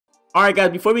Alright guys,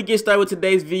 before we get started with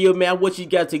today's video, man, I want you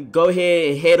guys to go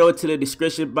ahead and head over to the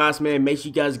description box, man. Make sure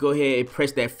you guys go ahead and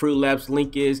press that Fruit Labs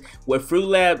link is. What Fruit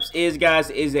Labs is, guys,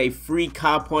 is a free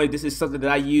compoint. This is something that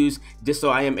I use just so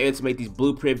I am able to make these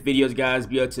blueprint videos, guys.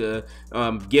 Be able to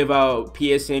give out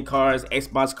PSN cards,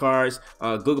 Xbox cards,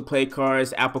 Google Play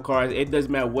cards, Apple cards. It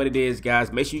doesn't matter what it is,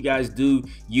 guys. Make sure you guys do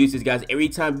use this, guys. Every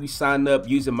time you sign up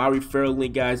using my referral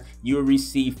link, guys, you will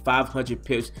receive 500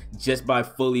 pips just by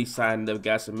fully signing up,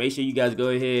 guys. So make sure you guys go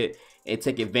ahead and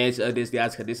take advantage of this,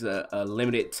 guys, because this is a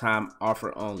limited time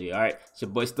offer only. All right, it's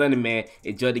your boy Stonted, man.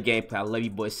 Enjoy the gameplay. I love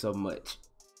you boys so much.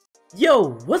 Yo,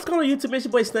 what's going on YouTube? It's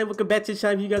your boy Stonted. Welcome back to the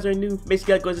channel. If you guys are new, make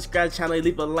sure you guys go subscribe to the channel and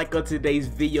leave a like on today's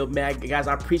video, man. Guys,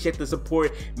 I appreciate the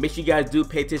support. Make sure you guys do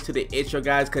pay attention to the intro,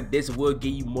 guys, because this will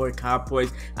give you more comp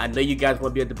points. I know you guys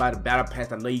want to be able to buy the battle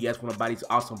pass. I know you guys want to buy these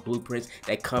awesome blueprints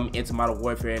that come into Modern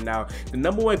Warfare. Now, the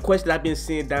number one question I've been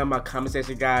seeing down in my comment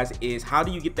section, guys, is how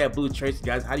do you get that blue tracer,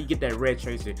 guys? How do you get that red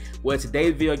tracer? Well,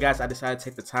 today's video, guys, I decided to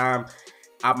take the time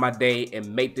out my day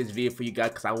and make this video for you guys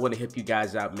because I want to help you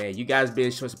guys out, man. You guys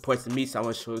been showing support to me, so I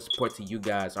want to show support to you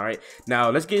guys. All right, now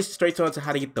let's get straight on to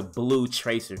how to get the blue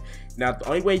tracer. Now, the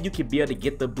only way you can be able to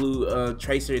get the blue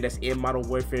tracer that's in Modern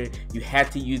Warfare, you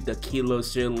have to use the Kilo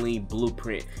Serene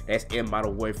blueprint that's in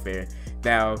Modern Warfare.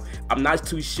 Now, I'm not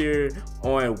too sure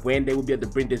on when they will be able to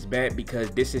bring this back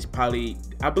because this is probably,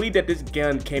 I believe that this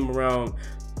gun came around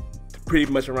pretty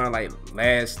much around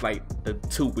the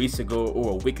 2 weeks ago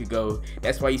or a week ago.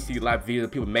 That's why you see a lot of videos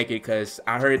of people make it, because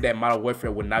I heard that Modern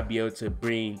Warfare would not be able to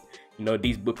bring, you know,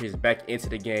 these blueprints back into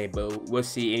the game, but we'll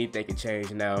see. Anything can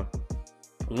change. Now,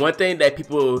 one thing that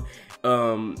people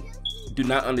do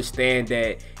not understand,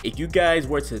 that if you guys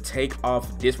were to take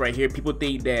off this right here, people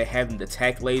think that having the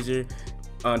tac laser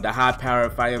on the high power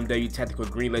 5MW tactical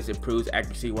green laser improves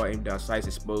accuracy while aiming down sights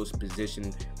exposed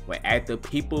position when active.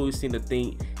 People seem to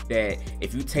think that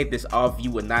if you take this off, you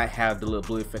would not have the little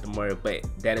blue effect anymore, but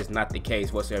that is not the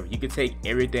case whatsoever. You can take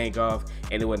everything off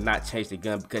and it will not change the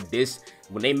gun, because this,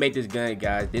 when they made this gun,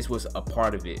 guys, this was a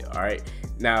part of it. All right,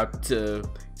 now to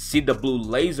see the blue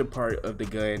laser part of the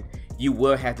gun, you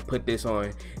will have to put this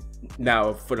on.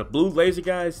 Now, for the blue laser,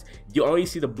 guys, you only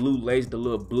see the blue laser, the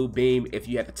little blue beam, if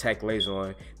you have the tac laser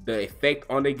on. The effect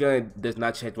on the gun does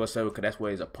not change whatsoever, because that's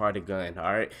what is a part of the gun.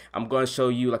 All right, I'm going to show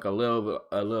you like a little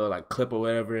like clip or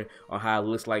whatever on how it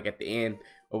looks like at the end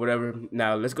or whatever.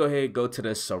 Now, let's go ahead and go to the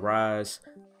Saraz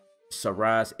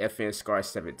FN Scar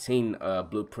 17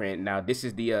 blueprint. Now, this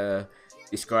is the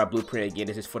Scar blueprint. Again,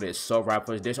 this is for the assault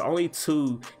rifles. There's only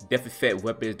 2 death effect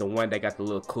weapons. The one that got the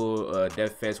little cool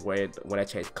death effects when I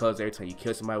change colors every time you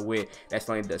kill somebody with, that's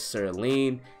only the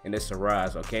Serene and the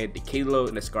Saraz. Okay, the Kilo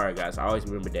and the Scar, guys, I always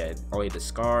remember that. Only the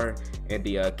Scar and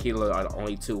the Kilo are the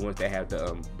only 2 ones that have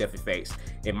the death effects.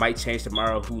 It might change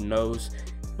tomorrow, who knows,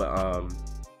 but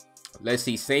let's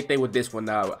see. Same thing with this one.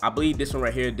 Now, I believe this one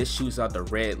right here, this shoots out the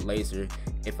red laser,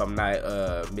 if I'm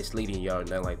not misleading y'all,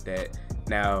 nothing like that.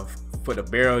 Now, for the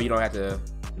barrel, you don't have to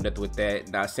nothing with that.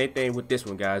 Now, same thing with this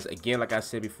one, guys. Again, like I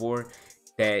said before,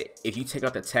 that if you take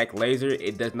out the tac laser,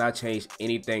 it does not change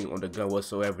anything on the gun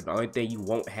whatsoever. The only thing you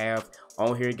won't have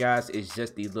on here, guys, is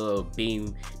just the little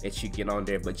beam that you get on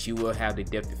there, but you will have the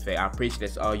depth effect. I'm pretty sure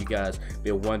that's all you guys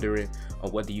been wondering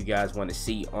on whether you guys want to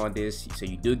see on this. So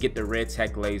you do get the red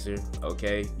tac laser.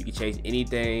 Okay, you can change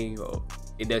anything.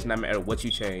 It does not matter what you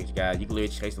change, guys. You can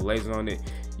literally change the laser on it,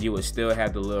 you will still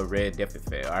have the little red depth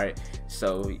effect. All right,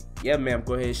 so yeah, man, I'm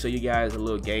going ahead and show you guys a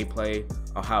little gameplay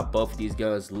on how both of these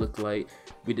guns look like.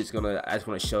 I just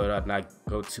want to show it up, not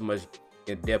go too much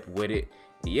in depth with it.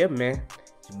 Yeah, man,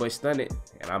 it's your boy Stonted,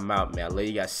 and I'm out, man. I love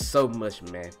you guys so much,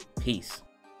 man. Peace.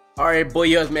 Alright,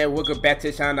 boyos, man, welcome back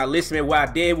to the channel. Now listen, man, what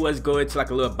I did was go into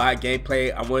like a little bot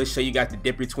gameplay. I want to show you guys the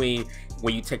difference between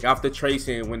when you take off the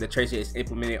tracer and when the tracer is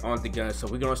implemented on the gun. So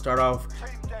we're gonna start off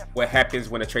what happens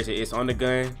when the tracer is on the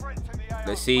gun.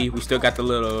 Let's see, we still got the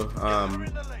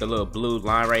little blue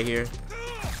line right here.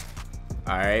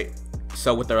 Alright,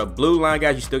 so with the blue line,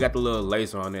 guys, you still got the little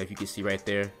laser on there, if you can see right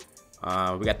there.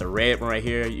 We got the red one right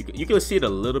here. You can see it a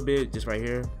little bit just right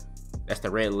here. That's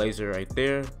the red laser right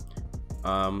there.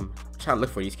 Trying to look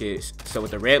for these kids. So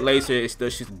with the red laser, it still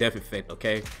shoots the depth effect.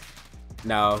 Okay,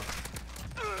 now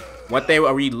one thing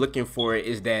we're really looking for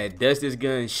is that, does this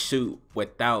gun shoot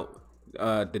without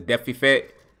the depth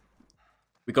effect?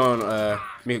 We're going let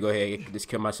me go ahead and just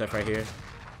kill myself right here.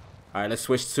 All right, let's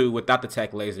switch to without the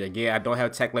tac laser. Again, I don't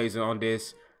have tac laser on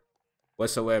this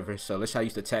whatsoever, so let's try to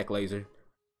use the tac laser.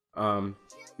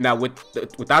 Now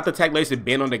without the tac laser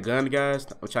being on the gun, guys,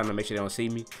 I'm trying to make sure they don't see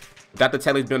me. Without the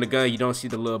tac laser being on the gun, you don't see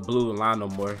the little blue line no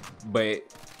more. But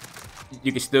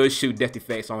you can still shoot death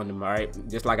effects on them, alright?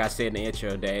 Just like I said in the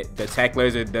intro, that the attack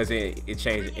laser doesn't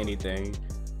change anything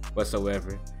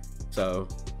whatsoever. So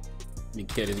you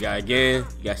kill this guy again.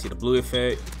 You guys see the blue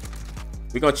effect.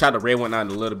 We're gonna try the red one out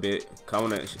in a little bit. I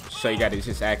wanna show you guys it's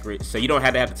just accurate. So you don't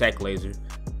have to have the attack laser.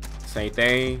 Same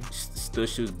thing, still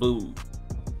shoots blue.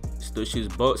 Still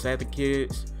shoots bolts at the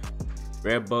kids.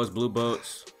 Red bolts, blue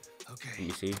bolts. Okay.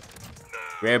 You see?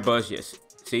 Red bolts, yes.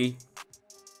 See?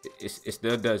 It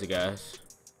still does it, guys.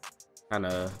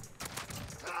 Kinda.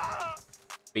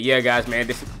 But yeah, guys, man,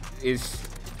 this is,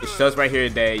 it shows right here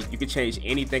that you can change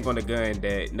anything on the gun,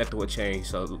 that nothing will change.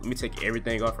 So let me take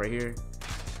everything off right here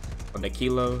on the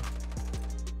kilo.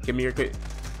 Give me your quick.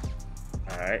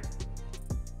 Alright.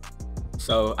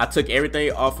 So I took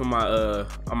everything off of my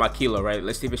on my kilo, right?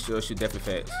 Let's see if it still shoot death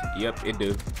effects. Yep, it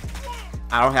do.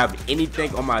 I don't have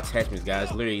anything on my attachments,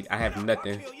 guys. Literally, I have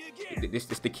nothing.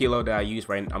 This is the kilo that I'm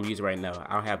using right now.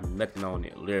 I don't have nothing on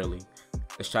it, literally.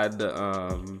 Let's try the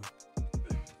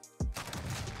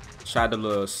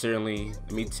little Sirling.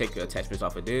 Let me take the attachments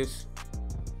off of this.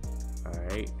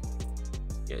 Alright.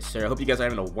 Yes, sir. I hope you guys are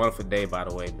having a wonderful day, by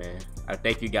the way, man. I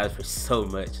thank you guys for so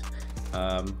much.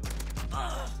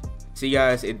 See,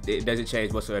 guys, it doesn't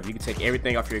change whatsoever. You can take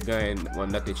everything off your gun, well,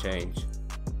 nothing changed.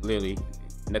 Literally,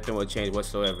 nothing will change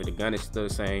whatsoever. The gun is still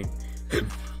the same.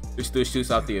 It still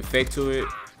shoots out the effect to it,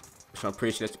 which I'm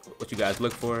pretty sure that's what you guys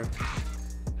look for. It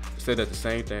still does the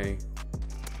same thing.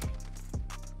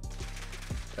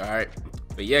 Alright,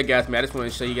 but yeah, guys, man, I just want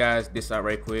to show you guys this out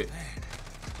right quick.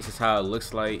 This is how it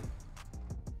looks like.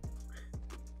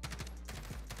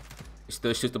 It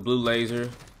still shoots the blue laser.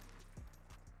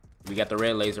 We got the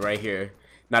red laser right here.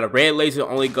 Now the red laser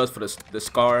only goes for the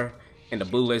scar, and the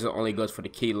blue laser only goes for the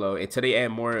kilo. Until they add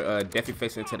more death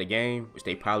effects into the game, which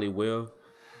they probably will.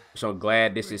 So I'm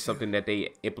glad this is something that they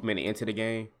implemented into the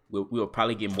game. We will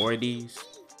probably get more of these.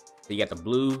 So you got the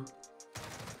blue.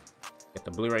 Got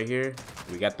the blue right here.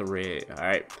 We got the red.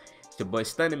 Alright. It's your boy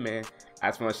Stonted, man. I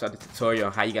just want to show the tutorial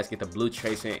on how you guys get the blue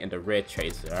tracer and the red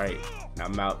tracer. Alright.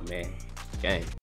 I'm out, man. Gang.